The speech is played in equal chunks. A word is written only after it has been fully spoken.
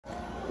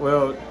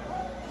Well,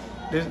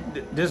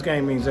 this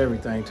game means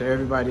everything to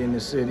everybody in the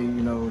city.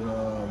 You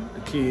know,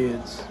 the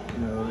kids.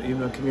 You know,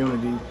 even the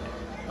community.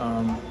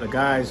 The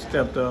guys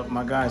stepped up.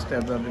 My guys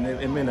stepped up, and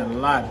it meant a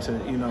lot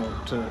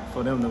to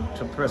for them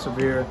to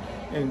persevere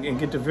and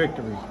get the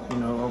victory. You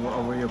know,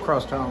 over your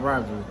crosstown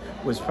rivalry,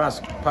 which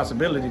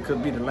possibility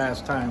could be the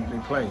last time they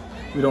play.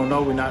 We don't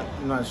know. We're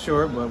not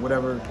sure, but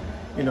whatever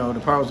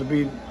the powers that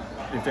be,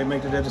 if they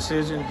make that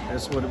decision,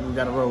 that's what we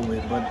got to roll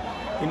with. But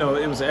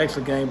it was an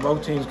excellent game.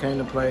 Both teams came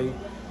to play,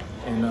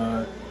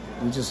 and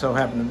we just so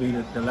happened to be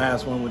the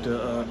last one with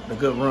the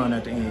good run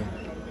at the end.